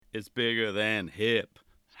It's bigger than hip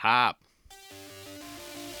hop.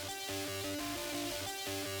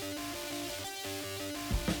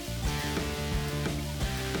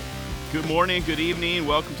 Good morning, good evening.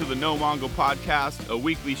 Welcome to the No Mongo Podcast, a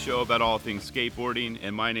weekly show about all things skateboarding.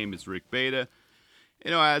 And my name is Rick Beta.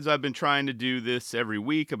 You know, as I've been trying to do this every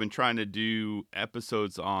week, I've been trying to do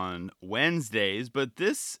episodes on Wednesdays, but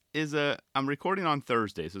I'm recording on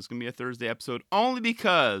Thursday, so it's going to be a Thursday episode only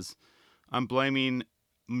because I'm blaming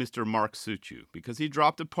Mr. Mark Suciu because he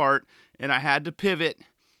dropped a part and I had to pivot.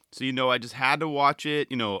 So, I just had to watch it,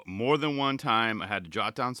 more than one time. I had to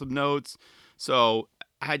jot down some notes. So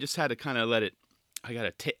I just had to kind of let it,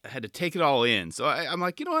 I had to take it all in. So I'm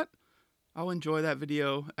like, you know what? I'll enjoy that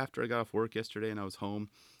video after I got off work yesterday and I was home,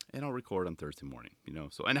 and I'll record on Thursday morning,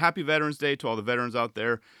 So, and happy Veterans Day to all the veterans out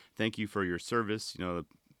there. Thank you for your service,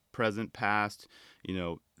 present, past,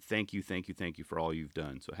 thank you for all you've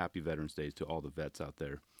done. So happy Veterans Day to all the vets out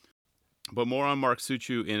there. But more on Mark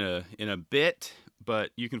Suciu in a bit.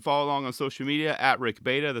 But you can follow along on social media at Rick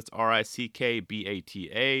Beta. That's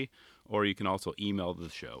RickBata. Or you can also email the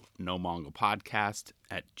show,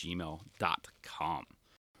 nomongopodcast@gmail.com.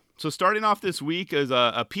 So starting off this week is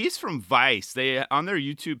a piece from Vice. They, on their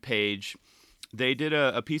YouTube page, they did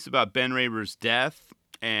a piece about Ben Raymer's death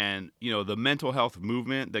and, the mental health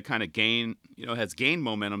movement that kind of has gained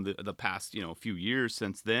momentum the past, few years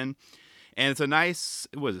since then. And it's a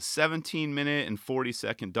 17-minute and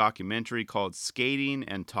 40-second documentary called Skating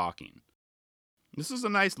and Talking. This is a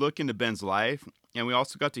nice look into Ben's life, and we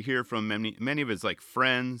also got to hear from many of his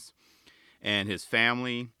friends and his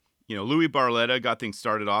family. Louis Barletta got things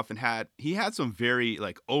started off and had some very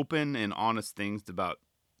open and honest things about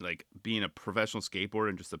being a professional skateboarder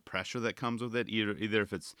and just the pressure that comes with it, either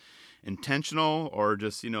if it's intentional or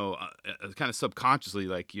just kind of subconsciously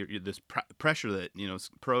this pressure that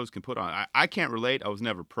pros can put on. I can't relate. I was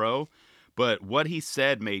never pro, but what he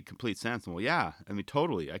said made complete sense. Well, yeah, I mean,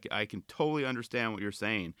 totally. I can totally understand what you're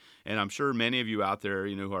saying, and I'm sure many of you out there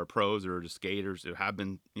who are pros or just skaters who have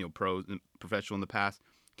been pros and professional in the past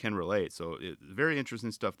can relate. So very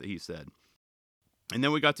interesting stuff that he said. And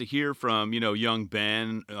then we got to hear from, young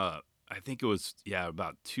Ben. I think it was,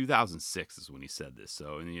 about 2006 is when he said this.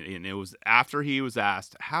 So, and it was after he was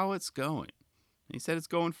asked how it's going. And he said, it's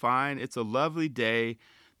going fine. It's a lovely day.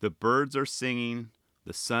 The birds are singing.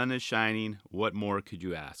 The sun is shining. What more could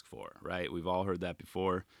you ask for, right? We've all heard that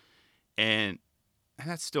before. And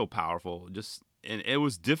that's still powerful. And it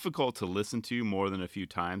was difficult to listen to more than a few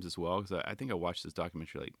times as well. Because I think I watched this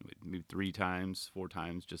documentary maybe 3 times, 4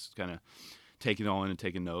 times, just kind of taking it all in and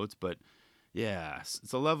taking notes. But yeah,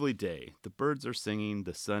 it's a lovely day. The birds are singing.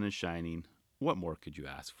 The sun is shining. What more could you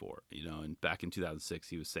ask for? And back in 2006,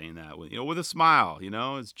 he was saying that with a smile.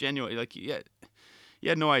 It's genuine. You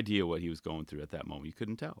had no idea what he was going through at that moment. You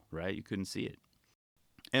couldn't tell, right? You couldn't see it.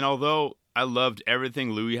 And although I loved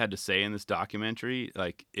everything Louis had to say in this documentary,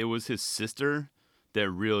 it was his sister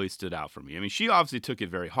that really stood out for me. I mean, she obviously took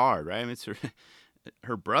it very hard, right? I mean, it's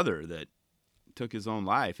her brother that took his own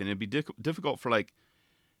life, and it'd be difficult for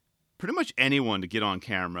pretty much anyone to get on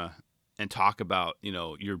camera and talk about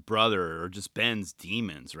your brother or just Ben's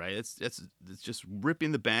demons, right? It's just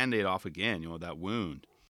ripping the Band-Aid off again, that wound.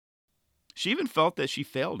 She even felt that she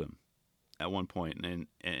failed him at one point, and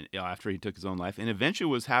after he took his own life, and eventually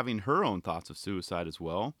was having her own thoughts of suicide as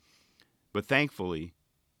well. But thankfully,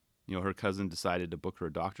 her cousin decided to book her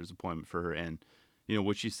a doctor's appointment for her, and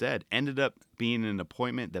what she said ended up being an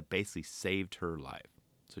appointment that basically saved her life.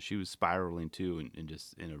 So she was spiraling too, and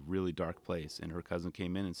just in a really dark place. And her cousin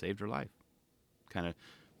came in and saved her life. Kind of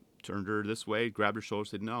turned her this way, grabbed her shoulder,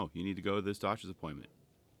 said, "No, you need to go to this doctor's appointment.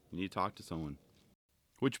 You need to talk to someone."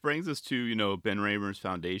 Which brings us to Ben Raymer's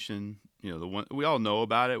foundation. The one we all know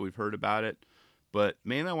about it, we've heard about it, but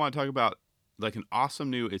mainly I want to talk about an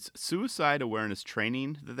awesome it's suicide awareness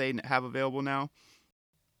training that they have available now.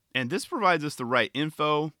 And this provides us the right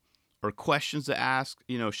info or questions to ask.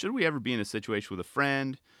 Should we ever be in a situation with a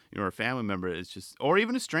friend, or a family member, or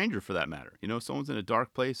even a stranger for that matter. Someone's in a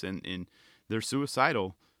dark place and they're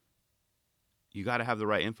suicidal. You got to have the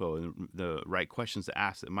right info and the right questions to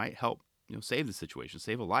ask that might help, save the situation,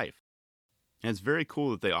 save a life. And it's very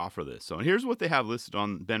cool that they offer this. So here's what they have listed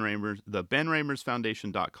on the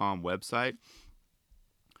BenRaymersFoundation.com website.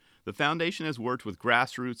 The foundation has worked with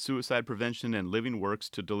grassroots suicide prevention and Living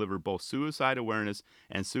Works to deliver both suicide awareness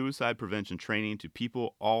and suicide prevention training to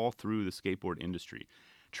people all through the skateboard industry.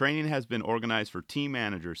 Training has been organized for team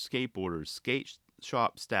managers, skateboarders, skate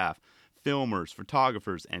shop staff, filmers,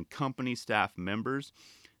 photographers, and company staff members.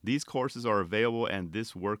 These courses are available and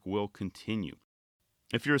this work will continue.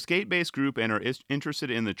 If you're a skate-based group and are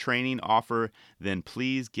interested in the training offer, then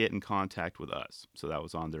please get in contact with us. So that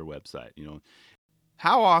was on their website.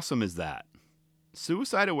 How awesome is that?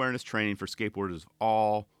 Suicide awareness training for skateboarders of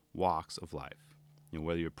all walks of life.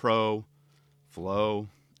 Whether you're pro, flow,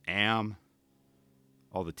 am,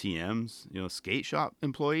 all the TMs, skate shop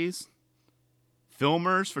employees,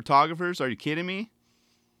 filmers, photographers. Are you kidding me?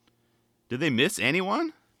 Did they miss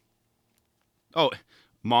anyone? Oh,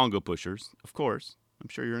 Mongo pushers, of course. I'm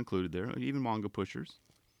sure you're included there, even Mongo pushers.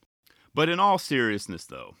 But in all seriousness,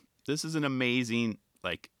 though, this is an amazing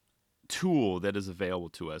tool that is available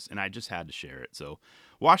to us, and I just had to share it. So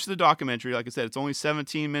watch the documentary. Like I said, it's only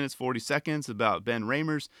 17 minutes, 40 seconds about Ben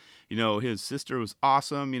Reimers. His sister was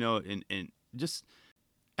awesome, and just,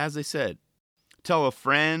 as I said, tell a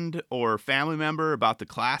friend or family member about the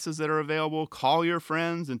classes that are available. Call your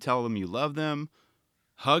friends and tell them you love them.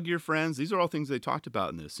 Hug your friends. These are all things they talked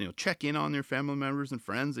about in this. Check in on your family members and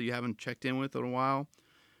friends that you haven't checked in with in a while.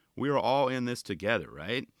 We are all in this together,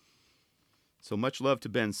 right? So much love to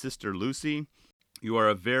Ben's sister, Lucy. You are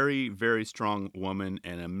a very, very strong woman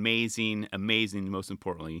and amazing, most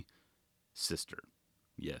importantly, sister.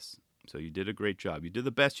 Yes. So you did a great job. You did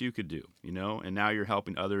the best you could do, and now you're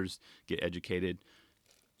helping others get educated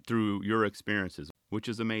through your experiences, which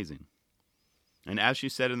is amazing. And as she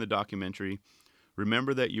said in the documentary,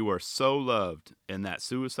 remember that you are so loved and that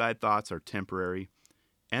suicide thoughts are temporary,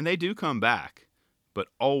 and they do come back, but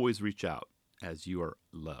always reach out as you are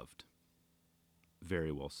loved.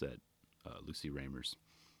 Very well said, Lucy Reimers.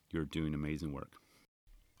 You're doing amazing work.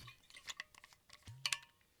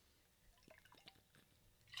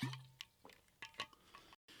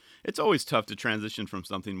 It's always tough to transition from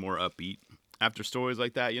something more upbeat after stories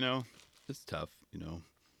like that, It's tough,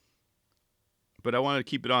 But I wanted to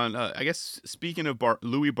keep it on. I guess speaking of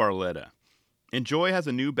Louis Barletta, Enjoy has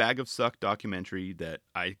a new Bag of Suck documentary that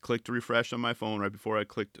I clicked to refresh on my phone right before I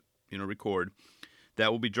clicked, record.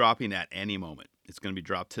 That will be dropping at any moment. It's going to be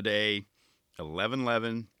dropped today,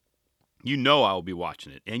 11/11. I'll be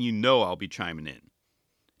watching it, and I'll be chiming in.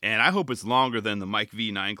 And I hope it's longer than the Mike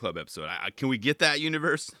V 9 Club episode. Can we get that,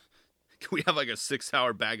 universe? Can we have a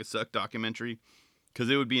 6-hour Bag of Suck documentary? Because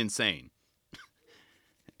it would be insane.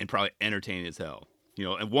 And probably entertaining as hell.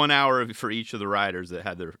 And 1 hour for each of the riders that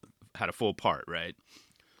had a full part, right?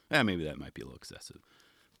 Maybe that might be a little excessive.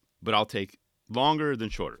 But I'll take longer than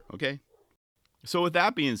shorter, okay? So with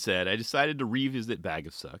that being said, I decided to revisit Bag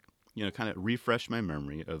of Suck. Kind of refresh my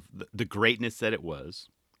memory of the greatness that it was.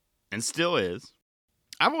 And still is.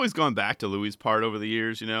 I've always gone back to Louis' part over the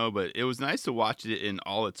years, but it was nice to watch it in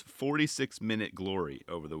all its 46-minute glory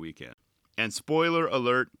over the weekend. And spoiler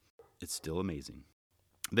alert, it's still amazing.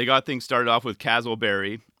 They got things started off with Caswell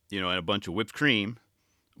Berry, and a bunch of whipped cream,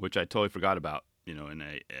 which I totally forgot about, in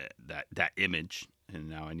that image. And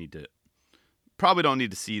now I probably don't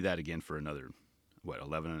need to see that again for another,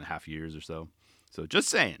 11 and a half years or so. So just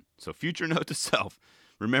saying. So future note to self,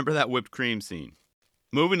 remember that whipped cream scene.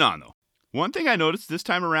 Moving on, though. One thing I noticed this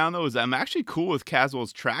time around, though, is I'm actually cool with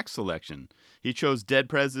Caswell's track selection. He chose Dead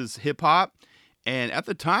Prez's hip hop, and at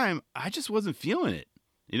the time, I just wasn't feeling it.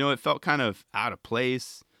 It felt kind of out of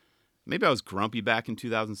place. Maybe I was grumpy back in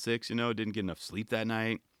 2006, didn't get enough sleep that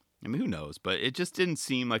night. Who knows? But it just didn't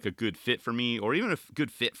seem like a good fit for me, or even a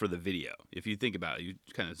good fit for the video. If you think about it, you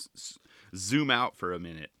kind of zoom out for a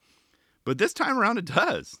minute. But this time around, it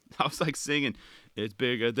does. I was singing, "It's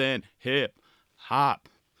bigger than hip hop."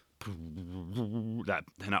 That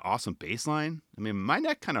awesome bass line. My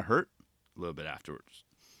neck kind of hurt a little bit afterwards.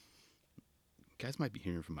 You guys might be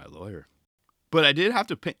hearing from my lawyer. But I did have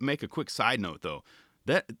to make a quick side note, though.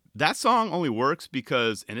 That song only works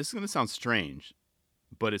because, and this is going to sound strange,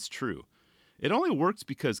 but it's true. It only works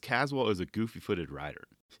because Caswell is a goofy-footed rider.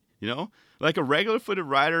 Like a regular-footed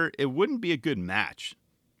rider, it wouldn't be a good match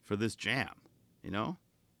for this jam,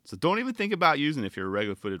 So don't even think about using it if you're a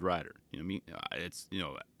regular-footed rider. It's,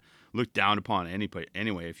 looked down upon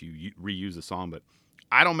anyway if you reuse a song, but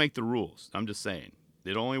I don't make the rules. I'm just saying.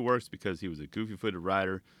 It only works because he was a goofy-footed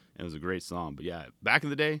rider, and it was a great song. But yeah, back in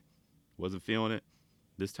the day, wasn't feeling it.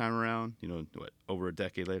 This time around, over a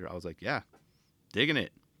decade later, I was like, yeah, digging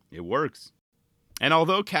it. It works. And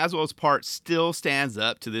although Caswell's part still stands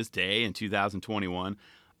up to this day in 2021,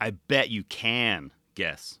 I bet you can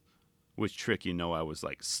guess which trick I was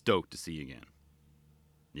stoked to see again.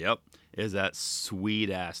 Yep, is that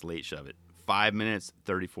sweet-ass late shove it. 5 minutes,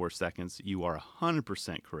 34 seconds. You are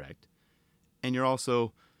 100% correct. And you're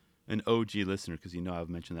also an OG listener because I've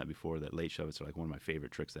mentioned that before, that late shove are one of my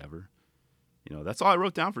favorite tricks ever. That's all I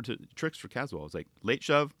wrote down for tricks for Caswell. It's late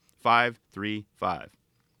shove, 5, 3, 5.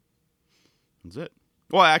 That's it.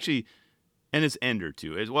 Well, actually, And it's Ender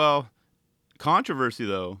too. As well, controversy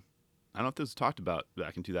though, I don't know if this was talked about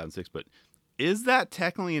back in 2006, but is that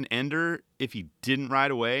technically an Ender if he didn't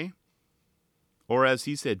ride away? Or as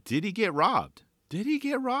he said, did he get robbed? Did he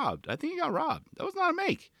get robbed? I think he got robbed. That was not a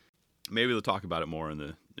make. Maybe they'll talk about it more in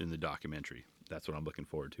the documentary. That's what I'm looking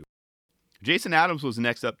forward to. Jason Adams was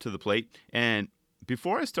next up to the plate, and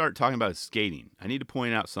before I start talking about his skating, I need to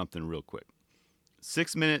point out something real quick.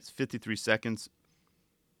 6 minutes, 53 seconds.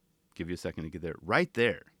 Give you a second to get there. Right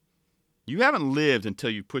there. You haven't lived until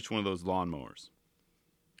you push one of those lawnmowers.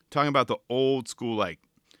 Talking about the old school, like,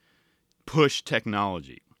 push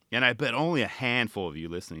technology. And I bet only a handful of you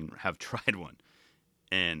listening have tried one.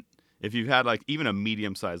 And if you've had, like, even a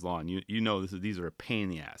medium-sized lawn, you know these are a pain in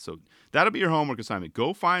the ass. So that'll be your homework assignment.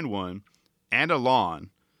 Go find one and a lawn.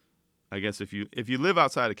 I guess if you live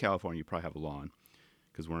outside of California, you probably have a lawn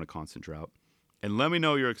because we're in a constant drought. And let me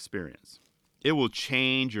know your experience. It will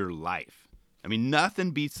change your life. I mean,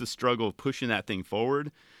 nothing beats the struggle of pushing that thing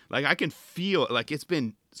forward. Like, I can feel, like, it's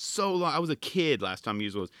been so long. I was a kid last time I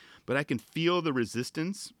used those, but I can feel the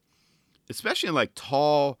resistance, especially in, like,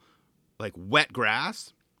 tall, like, wet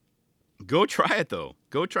grass. Go try it, though.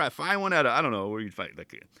 Go try it. Find one at I don't know where you'd find,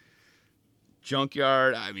 like, a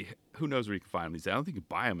junkyard. I mean, who knows where you can find them these days. I don't think you can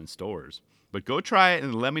buy them in stores. But go try it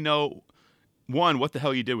and let me know, one, what the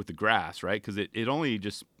hell you did with the grass, right? Because it only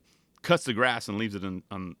just cuts the grass and leaves it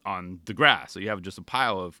on the grass. So you have just a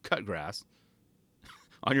pile of cut grass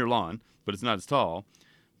on your lawn, but it's not as tall.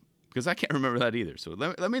 Because I can't remember that either. So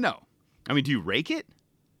let me know. I mean, do you rake it?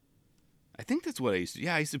 I think that's what I used to.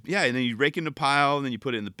 Yeah, and then you rake it in a pile, and then you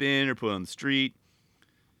put it in the bin or put it on the street.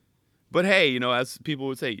 But hey, you know, as people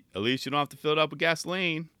would say, at least you don't have to fill it up with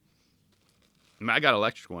gasoline. I mean, I got an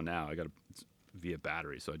electric one now. I got it's via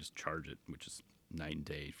battery, so I just charge it, which is night and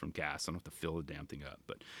day from gas. I don't have to fill the damn thing up.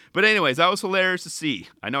 But anyways, that was hilarious to see.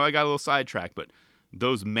 I know I got a little sidetracked, but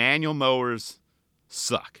those manual mowers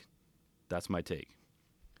suck. That's my take.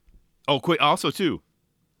 Oh, quick. Also, too,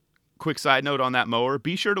 quick side note on that mower.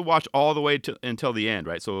 Be sure to watch all the way until the end,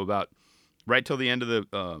 right? So about right till the end of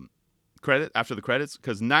the after the credits,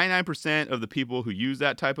 because 99% of the people who use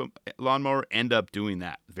that type of lawnmower end up doing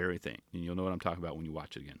that very thing. And you'll know what I'm talking about when you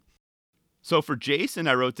watch it again. So for Jason,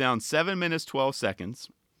 I wrote down 7 minutes, 12 seconds.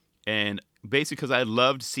 And basically because I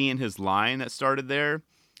loved seeing his line that started there.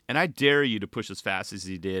 And I dare you to push as fast as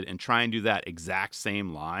he did and try and do that exact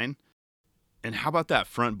same line. And how about that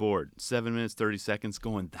front board? 7 minutes, 30 seconds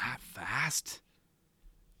going that fast?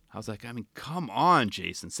 I was like, I mean, come on,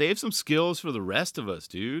 Jason. Save some skills for the rest of us,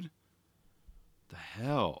 dude. The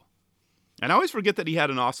hell? And I always forget that he had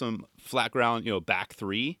an awesome flat ground, back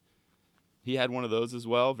three. He had one of those as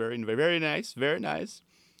well. Very, very nice. Very nice.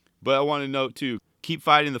 But I want to note, too, keep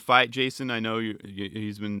fighting the fight, Jason. I know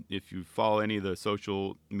he's been, if you follow any of the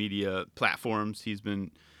social media platforms, he's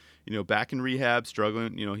been, back in rehab,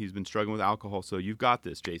 struggling. He's been struggling with alcohol. So you've got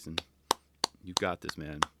this, Jason. You've got this,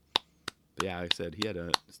 man. But yeah, like I said, he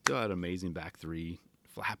still had an amazing back three.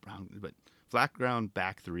 Flat ground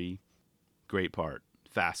back three. Great part.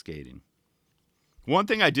 Fast skating. One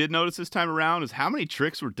thing I did notice this time around is how many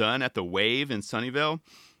tricks were done at the Wave in Sunnyvale.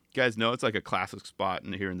 You guys know it's like a classic spot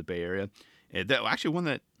here in the Bay Area. And that actually one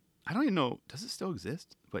that I don't even know, does it still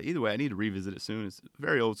exist? But either way, I need to revisit it soon. It's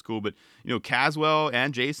very old school. But, Caswell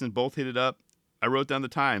and Jason both hit it up. I wrote down the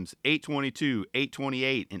times, 8:22,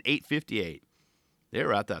 8:28, and 8:58. They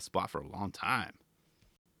were at that spot for a long time.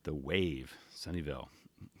 The Wave, Sunnyvale.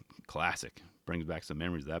 Classic. Brings back some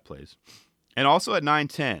memories of that place. And also at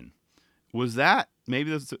 9:10. Was that,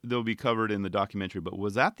 maybe they'll be covered in the documentary, but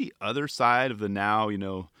was that the other side of the now,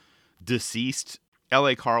 deceased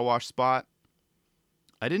LA car wash spot?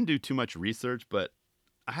 I didn't do too much research, but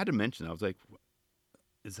I had to mention it. I was like,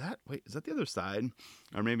 is that the other side?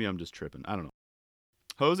 Or maybe I'm just tripping. I don't know.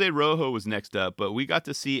 Jose Rojo was next up, but we got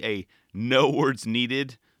to see a no words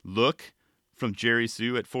needed look from Jerry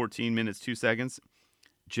Sue at 14 minutes, 2 seconds.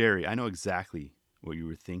 Jerry, I know exactly what you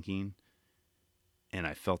were thinking. And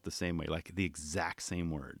I felt the same way, like the exact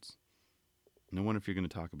same words. And I wonder if you're going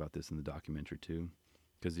to talk about this in the documentary too.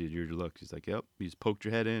 Because your look, he's like, yep, you just poked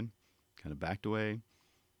your head in, kind of backed away.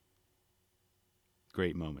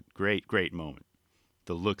 Great moment. Great moment.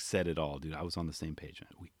 The look said it all, dude. I was on the same page.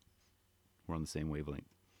 We're on the same wavelength.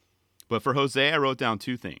 But for Jose, I wrote down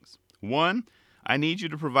 2 things. One, I need you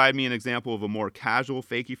to provide me an example of a more casual,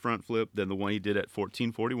 fakey front flip than the one he did at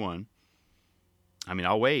 14:41. I mean,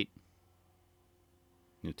 I'll wait.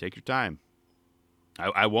 Take your time.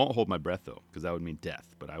 I won't hold my breath, though, because that would mean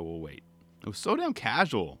death, but I will wait. It was so damn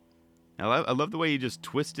casual. I love the way he just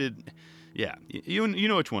twisted. Yeah, you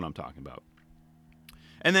know which one I'm talking about.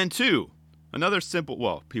 And then 2, Another simple,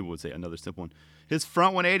 well, people would say another simple one. His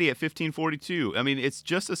front 180 at 1542. I mean, it's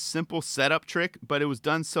just a simple setup trick, but it was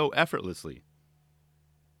done so effortlessly.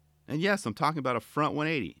 And yes, I'm talking about a front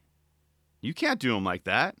 180. You can't do them like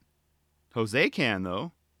that. Jose can,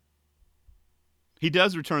 though. He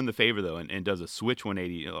does return the favor, though, and does a switch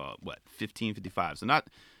 180, 15:55. So not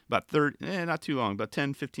about not too long, about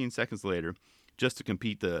 10, 15 seconds later, just to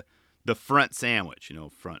compete the front sandwich,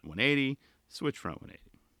 front 180, switch front 180.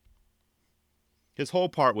 His whole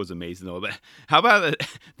part was amazing, though. But how about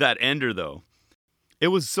that ender, though? It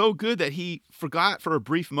was so good that he forgot for a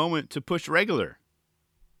brief moment to push regular.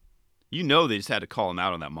 They just had to call him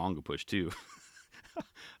out on that manga push, too. It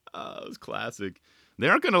was classic. They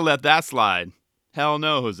aren't going to let that slide. Hell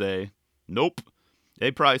no, Jose. Nope.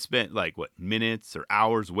 They probably spent, minutes or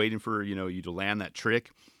hours waiting for, you to land that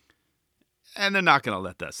trick. And they're not going to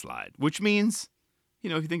let that slide. Which means,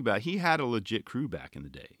 if you think about it, he had a legit crew back in the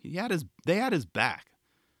day. They had his back.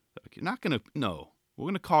 You're not going to, no. We're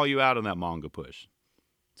going to call you out on that manga push.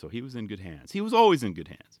 So he was in good hands. He was always in good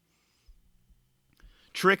hands.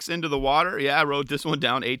 Tricks into the water. Yeah, I wrote this one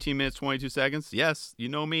down. 18 minutes, 22 seconds. Yes, you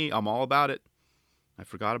know me. I'm all about it. I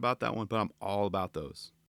forgot about that one, but I'm all about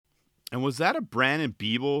those. And was that a Brandon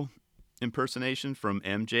Biebel impersonation from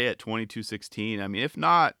MJ at 22:16? I mean, if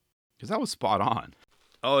not, because that was spot on.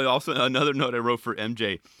 Oh, also another note I wrote for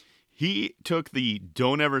MJ. He took the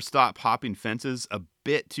don't ever stop hopping fences a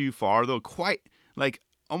bit too far, though, quite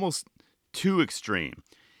almost too extreme.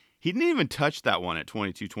 He didn't even touch that one at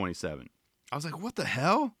 22:27. I was like, what the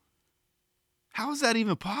hell? How is that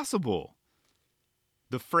even possible?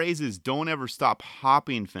 The phrase is don't ever stop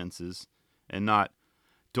hopping fences and not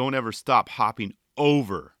don't ever stop hopping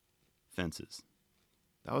over fences.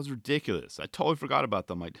 That was ridiculous. I totally forgot about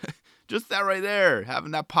them. Just that right there,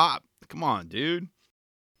 having that pop. Come on, dude.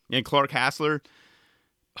 And Clark Hassler,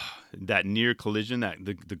 that near collision, that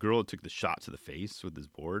the girl that took the shot to the face with his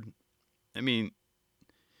board. I mean,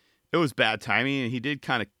 it was bad timing, and he did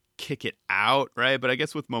kind of kick it out, right? But I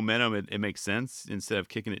guess with momentum, it makes sense instead of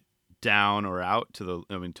kicking it down or out to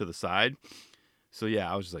the side. So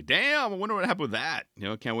yeah, I was just like, damn, I wonder what happened with that.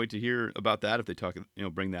 Can't wait to hear about that if they talk,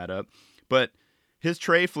 bring that up. But his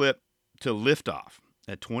tray flip to liftoff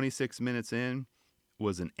at 26 minutes in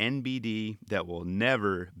was an NBD that will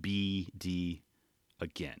never be D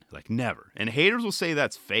again. Never. And haters will say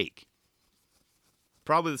that's fake.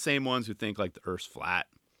 Probably the same ones who think the Earth's flat.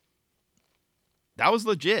 That was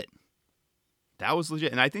legit.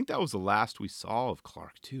 And I think that was the last we saw of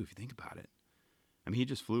Clark, too, if you think about it. I mean, he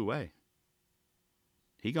just flew away.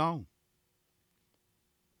 He gone.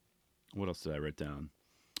 What else did I write down?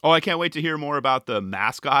 Oh, I can't wait to hear more about the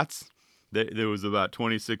mascots. There was about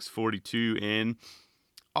 26:42 in.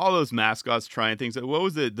 All those mascots trying things. What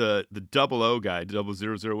was it? The 00 guy, 000,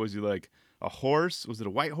 was he a horse? Was it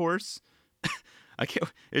a white horse?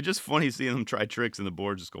 It's just funny seeing them try tricks and the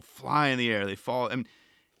boards just go fly in the air. They fall.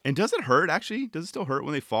 And does it hurt, actually? Does it still hurt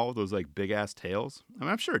when they fall with those big-ass tails? I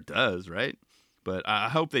mean, I'm sure it does, right? But I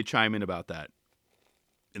hope they chime in about that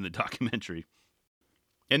in the documentary.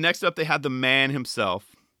 And next up, they had the man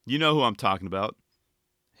himself. You know who I'm talking about.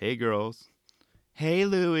 Hey, girls. Hey,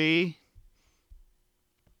 Louie.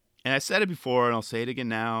 And I said it before, and I'll say it again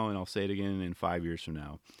now, and I'll say it again in 5 years from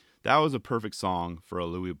now. That was a perfect song for a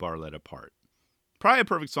Louie Barletta part. Probably a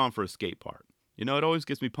perfect song for a skate part. It always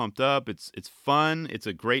gets me pumped up. It's fun. It's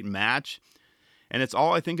a great match. And it's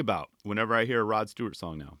all I think about whenever I hear a Rod Stewart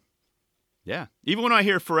song now. Yeah. Even when I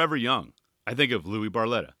hear Forever Young, I think of Louie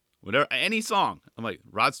Barletta. Whatever, any song, I'm like,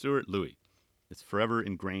 Rod Stewart, Louie. It's forever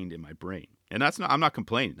ingrained in my brain. And I'm not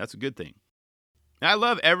complaining. That's a good thing. And I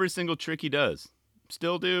love every single trick he does.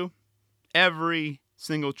 Still do. Every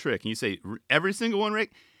single trick. And you say, every single one,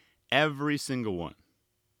 Rick? Every single one.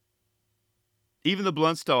 Even the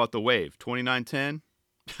blunt style at the wave, 29:10.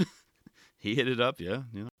 He hit it up, yeah.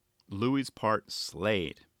 Louie's part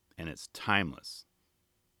slayed, and it's timeless.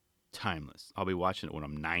 Timeless. I'll be watching it when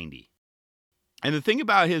I'm 90. And the thing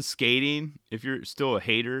about his skating, if you're still a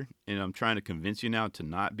hater, and I'm trying to convince you now to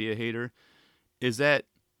not be a hater, is that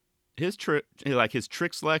his trick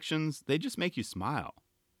selections, they just make you smile.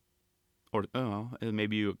 Or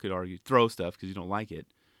maybe you could argue throw stuff because you don't like it.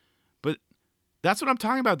 But that's what I'm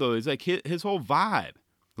talking about, though. Is his whole vibe.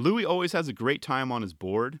 Louie always has a great time on his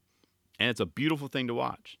board, and it's a beautiful thing to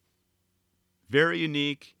watch. Very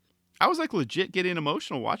unique. I was legit getting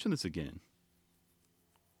emotional watching this again.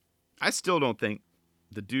 I still don't think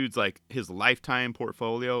the dude's his lifetime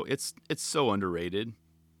portfolio. It's so underrated.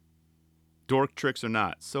 Dork tricks or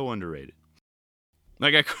not, so underrated.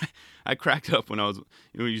 I cracked up when I was,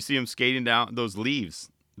 you see him skating down those leaves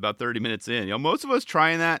about 30 minutes in. Most of us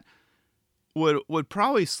trying that, would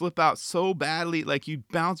probably slip out so badly, like you'd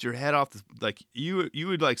bounce your head off the, like you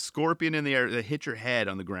would like scorpion in the air that hit your head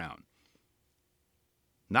on the ground.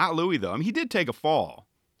 Not Louis though. I mean, he did take a fall,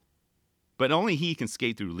 but only he can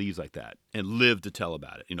skate through leaves like that and live to tell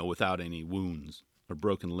about it, without any wounds or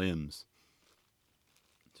broken limbs.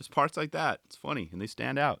 Just parts like that. It's funny, and they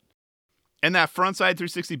stand out. And that frontside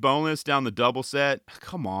 360 boneless down the double set,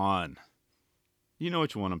 come on. You know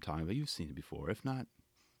which one I'm talking about. You've seen it before. If not,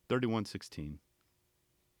 3116.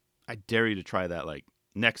 I dare you to try that like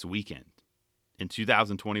next weekend in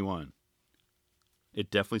 2021. It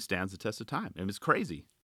definitely stands the test of time. And it's crazy.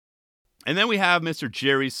 And then we have Mr.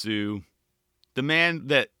 Jerry Sue, the man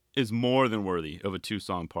that is more than worthy of a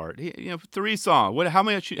 2-song part. 3-song. How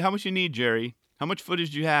much you need, Jerry? How much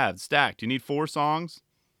footage do you have stacked? Do you need 4 songs?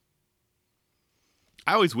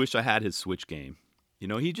 I always wish I had his switch game.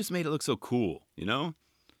 He just made it look so cool, Not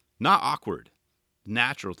awkward.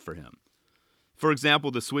 Natural for him. For example,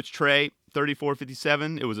 the switch tray,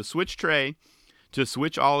 3457, it was a switch tray to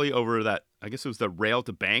switch ollie over that, I guess it was the rail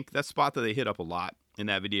to bank, that spot that they hit up a lot in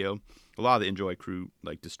that video. A lot of the Enjoy crew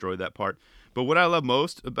destroyed that part. But what I love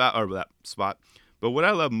most about, or that spot, but what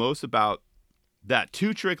I love most about that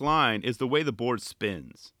 2-trick line is the way the board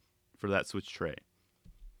spins for that switch tray.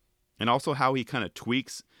 And also how he kind of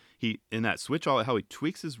tweaks, in that switch ollie, how he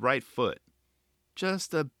tweaks his right foot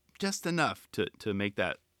just enough to make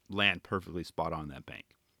that land perfectly spot on that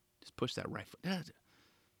bank. Just push that right foot.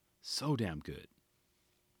 So damn good.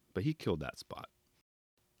 But he killed that spot.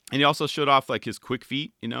 And he also showed off his quick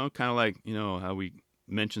feet, kind of like, how we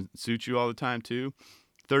mention Suchu all the time too.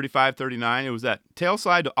 35-39. It was that tail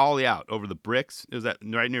slide to ollie out over the bricks. It was that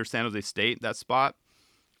right near San Jose State, that spot.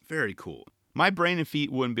 Very cool. My brain and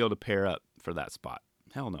feet wouldn't be able to pair up for that spot.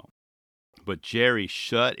 Hell no. But Jerry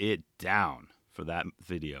shut it down for that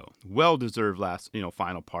video. Well-deserved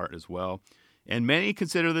final part as well. And many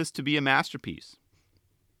consider this to be a masterpiece.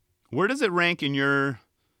 Where does it rank in your...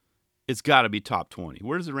 It's got to be top 20.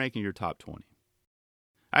 Where does it rank in your top 20?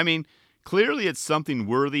 I mean, clearly it's something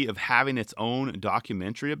worthy of having its own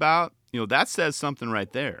documentary about. That says something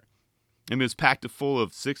right there. I mean, it was packed full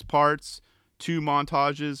of 6 parts, 2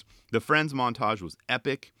 montages. The Friends montage was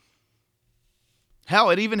epic. Hell,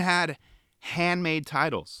 it even had handmade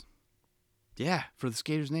titles. Yeah, for the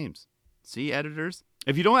skaters' names. See, editors?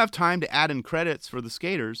 If you don't have time to add in credits for the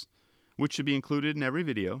skaters, which should be included in every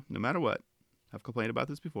video, no matter what, I've complained about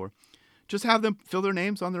this before, just have them fill their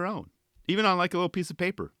names on their own. Even on a little piece of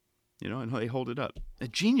paper, and they hold it up. A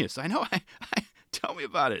genius. I know. Tell me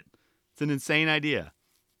about it. It's an insane idea.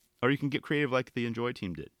 Or you can get creative like the Enjoy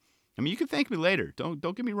team did. I mean, you can thank me later. Don't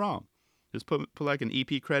get me wrong. Just put like an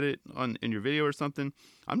EP credit in your video or something.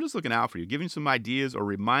 I'm just looking out for you, giving you some ideas or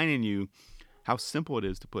reminding you how simple it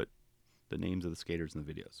is to put the names of the skaters in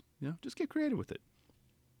the videos. Just get creative with it.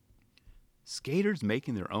 Skaters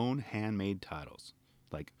making their own handmade titles.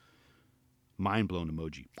 Like mind-blown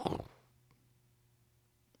emoji.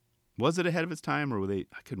 Was it ahead of its time or were they...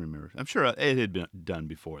 I couldn't remember. I'm sure it had been done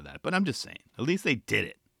before that, but I'm just saying. At least they did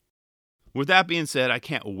it. With that being said, I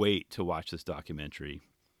can't wait to watch this documentary.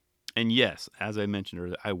 And yes, as I mentioned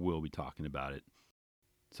earlier, I will be talking about it.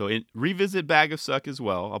 So revisit Bag of Suck as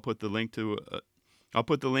well. I'll put the link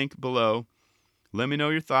below. Let me know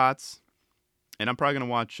your thoughts. And I'm probably going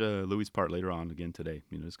to watch Louis' part later on again today,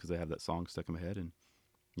 just because I have that song stuck in my head. And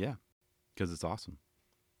yeah, because it's awesome.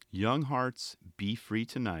 Young hearts, be free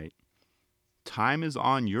tonight. Time is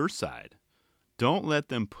on your side. Don't let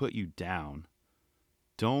them put you down.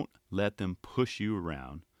 Don't let them push you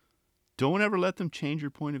around. Don't ever let them change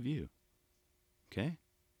your point of view. Okay?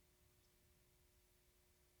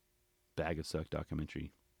 Bag of Suck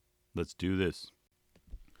documentary. Let's do this.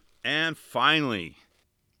 And finally,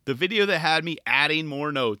 the video that had me adding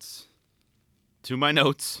more notes to my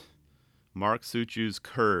notes. Mark Suciu's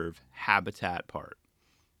curve habitat part.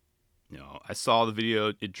 I saw the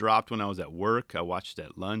video. It dropped when I was at work. I watched it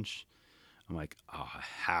at lunch. I'm like, I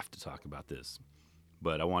have to talk about this.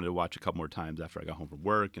 But I wanted to watch a couple more times after I got home from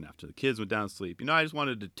work and after the kids went down to sleep. I just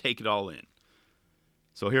wanted to take it all in.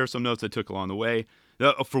 So here are some notes I took along the way.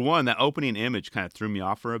 For one, that opening image kind of threw me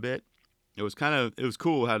off for a bit. It was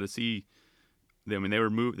cool how to see them. They were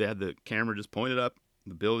moved. They had the camera just pointed up.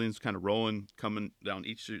 The buildings kind of rolling, coming down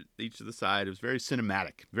each of the side. It was very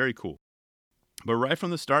cinematic, very cool. But right from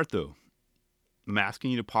the start, though, I'm asking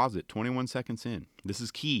you to pause it 21 seconds in. This is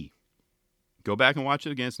key. Go back and watch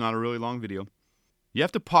it again. It's not a really long video. You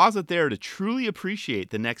have to pause it there to truly appreciate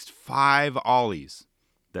the next 5 ollies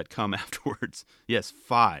that come afterwards. Yes,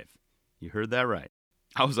 5. You heard that right.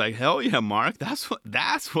 I was like, hell yeah, Mark. That's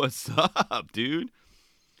what's up, dude.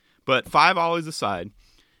 But 5 ollies aside,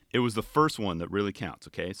 It was the first one that really counts,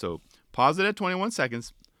 okay? So pause it at 21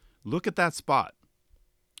 seconds. Look at that spot.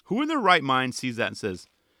 Who in their right mind sees that and says,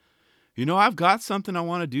 I've got something I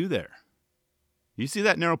want to do there. You see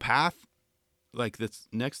that narrow path, like that's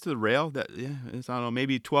next to the rail? It's, I don't know,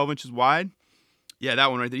 maybe 12 inches wide? Yeah,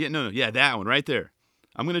 that one right there. Yeah, that one right there.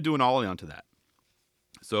 I'm going to do an ollie onto that.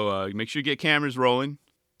 So make sure you get cameras rolling.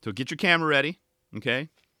 So get your camera ready, okay?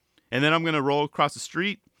 And then I'm going to roll across the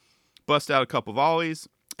street, bust out a couple of ollies,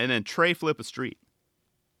 and then tray flip a street.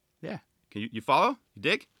 Yeah. Can you follow? You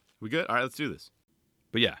dig? We good? All right, let's do this.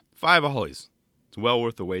 But yeah, 5 ollies. It's well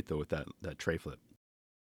worth the wait, though, with that tray flip.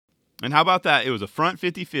 And how about that? It was a front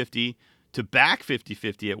 50-50 to back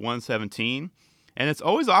 50-50 at 117. And it's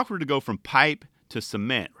always awkward to go from pipe to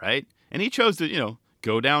cement, right? And he chose to,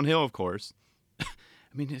 go downhill, of course. I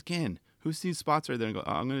mean, again, who sees spots right there and go,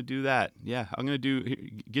 I'm going to do that. Yeah, I'm going to do,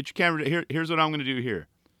 get your camera, here's what I'm going to do here.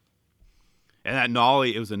 And that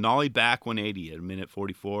nollie, it was a nollie back 180 at a minute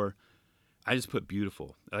 44. I just put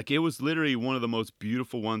beautiful. Like, it was literally one of the most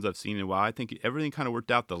beautiful ones I've seen in a while. I think everything kind of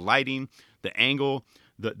worked out. The lighting, the angle,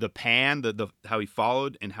 the pan, the how he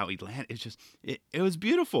followed and how he landed. It's just, it was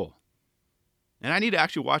beautiful. And I need to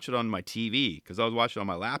actually watch it on my TV because I was watching it on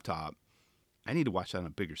my laptop. I need to watch that on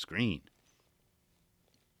a bigger screen.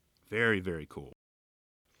 Very, very cool.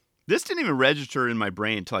 This didn't even register in my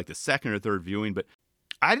brain until like the second or third viewing, but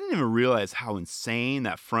I didn't even realize how insane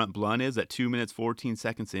that front blunt is at 2 minutes, 14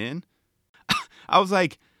 seconds in. I was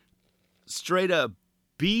like, straight up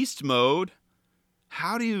beast mode.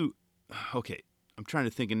 How do you... Okay, I'm trying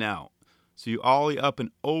to think of now. So you ollie up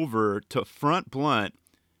and over to front blunt.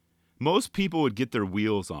 Most people would get their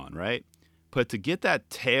wheels on, right? But to get that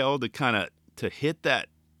tail to hit that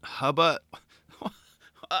hubba...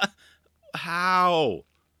 How,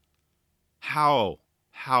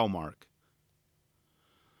 Mark?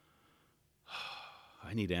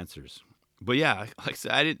 I need answers. But yeah, like I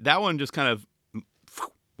said, that one just kind of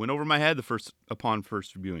went over my head upon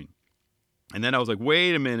first viewing. And then I was like,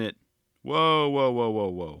 wait a minute.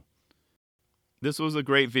 Whoa. This was a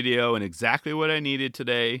great video and exactly what I needed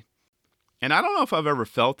today. And I don't know if I've ever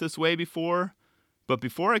felt this way before, but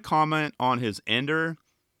before I comment on his ender,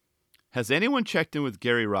 has anyone checked in with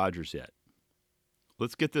Gary Rogers yet?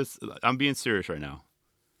 Let's get this. I'm being serious right now.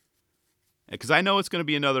 Because I know it's going to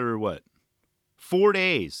be another, 4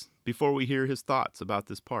 days before we hear his thoughts about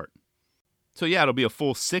this part. So yeah, it'll be a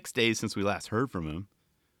full 6 days since we last heard from him.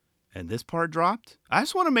 And this part dropped? I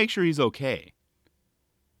just want to make sure he's okay.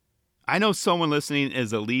 I know someone listening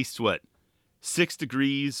is at least, 6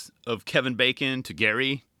 degrees of Kevin Bacon to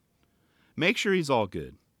Gary. Make sure he's all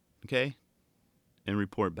good, okay? And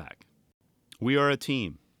report back. We are a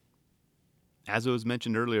team. As it was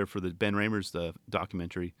mentioned earlier for the Ben Ramers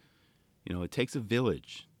documentary, it takes a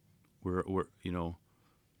village. We're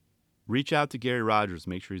reach out to Gary Rogers,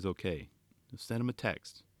 make sure he's okay. Just send him a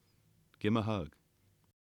text. Give him a hug.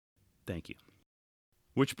 Thank you.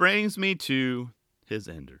 Which brings me to his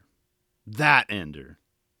ender. That ender.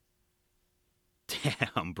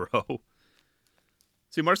 Damn, bro.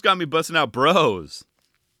 See, Mark's got me busting out bros.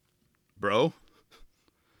 Bro.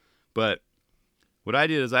 But what I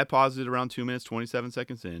did is I paused it around 2 minutes, 27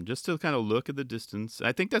 seconds in, just to kind of look at the distance.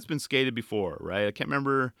 I think that's been skated before, right? I can't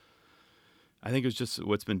remember. I think it was just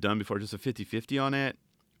what's been done before, just a 50-50 on it.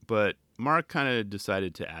 But Mark kind of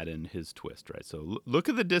decided to add in his twist, right? So look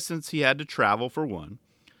at the distance he had to travel for one.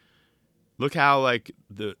 Look how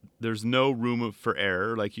there's no room for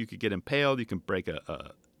error. Like, you could get impaled, you can break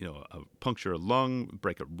puncture a lung,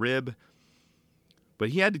 break a rib. But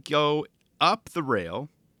he had to go up the rail,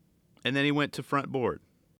 and then he went to front board.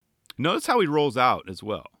 Notice how he rolls out as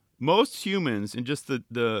well. Most humans, in just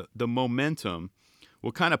the momentum,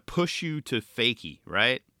 will kind of push you to fakie,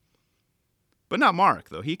 right? But not Mark,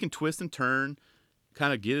 though. He can twist and turn,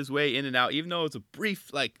 kind of get his way in and out, even though it's a brief,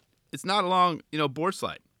 it's not a long, board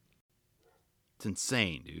slide. It's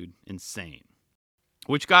insane, dude. Insane.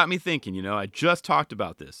 Which got me thinking, I just talked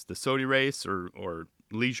about this. The SOTY race or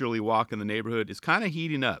leisurely walk in the neighborhood is kind of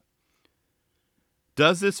heating up.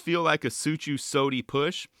 Does this feel like a Suchu SOTY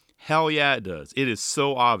push? Hell yeah, it does. It is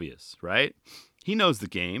so obvious, right? He knows the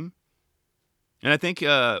game. And I think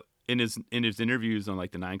in his interviews on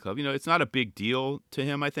the 9 Club, it's not a big deal to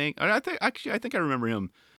him, I think. I think I remember him.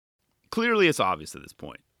 Clearly it's obvious at this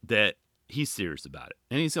point that he's serious about it.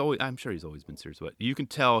 And I'm sure he's always been serious about it. You can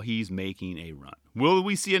tell he's making a run. Will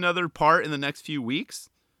we see another part in the next few weeks?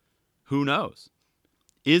 Who knows?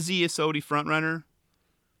 Is he a SOTY frontrunner?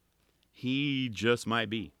 He just might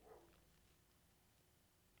be.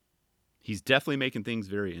 He's definitely making things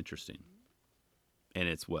very interesting. And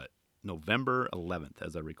it's November 11th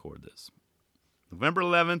as I record this. November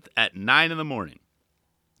 11th at 9 in the morning,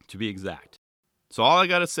 to be exact. So all I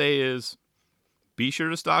got to say is be sure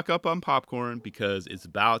to stock up on popcorn because it's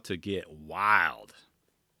about to get wild-ish.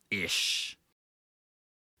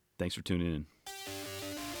 Thanks for tuning in.